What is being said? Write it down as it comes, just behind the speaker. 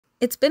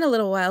It's been a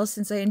little while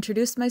since I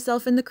introduced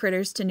myself and the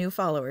critters to new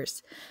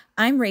followers.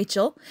 I'm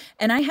Rachel,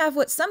 and I have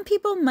what some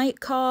people might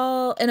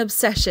call an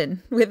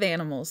obsession with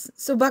animals,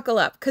 so buckle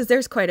up, because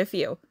there's quite a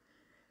few.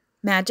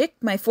 Magic,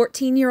 my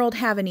 14-year-old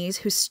havanese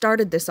who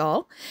started this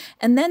all,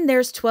 and then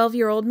there's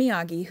 12-year-old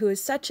Miagi, who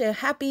is such a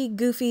happy,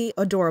 goofy,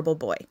 adorable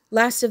boy.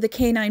 Last of the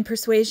canine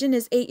persuasion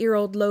is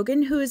 8-year-old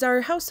Logan, who is our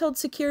household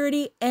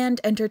security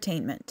and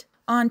entertainment.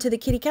 On to the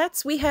kitty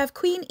cats, we have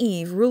Queen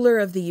Eve, ruler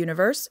of the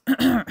universe,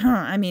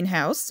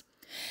 house,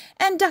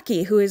 and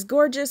Ducky, who is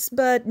gorgeous,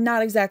 but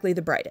not exactly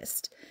the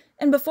brightest.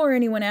 And before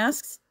anyone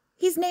asks,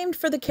 he's named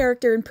for the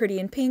character in Pretty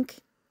in Pink,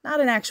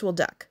 not an actual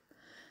duck.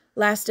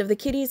 Last of the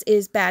kitties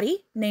is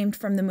Batty, named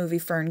from the movie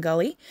Fern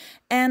Gully,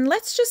 and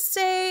let's just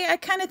say I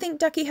kind of think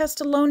Ducky has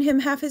to loan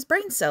him half his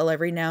brain cell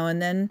every now and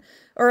then,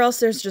 or else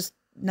there's just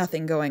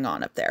nothing going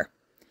on up there.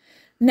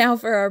 Now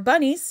for our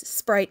bunnies,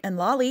 Sprite and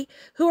Lolly,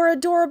 who are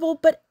adorable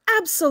but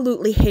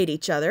absolutely hate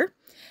each other.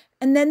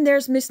 And then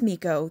there's Miss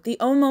Meeko, the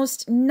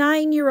almost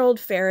 9-year-old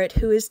ferret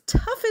who is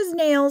tough as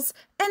nails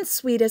and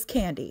sweet as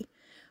candy.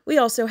 We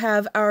also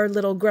have our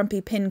little grumpy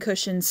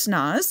pincushion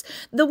snozz,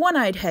 the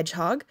one-eyed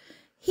hedgehog.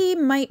 He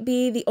might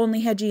be the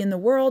only hedgie in the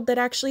world that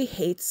actually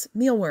hates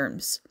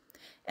mealworms.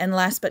 And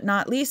last but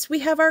not least, we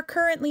have our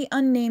currently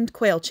unnamed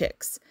quail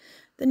chicks.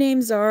 The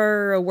names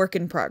are a work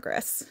in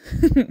progress.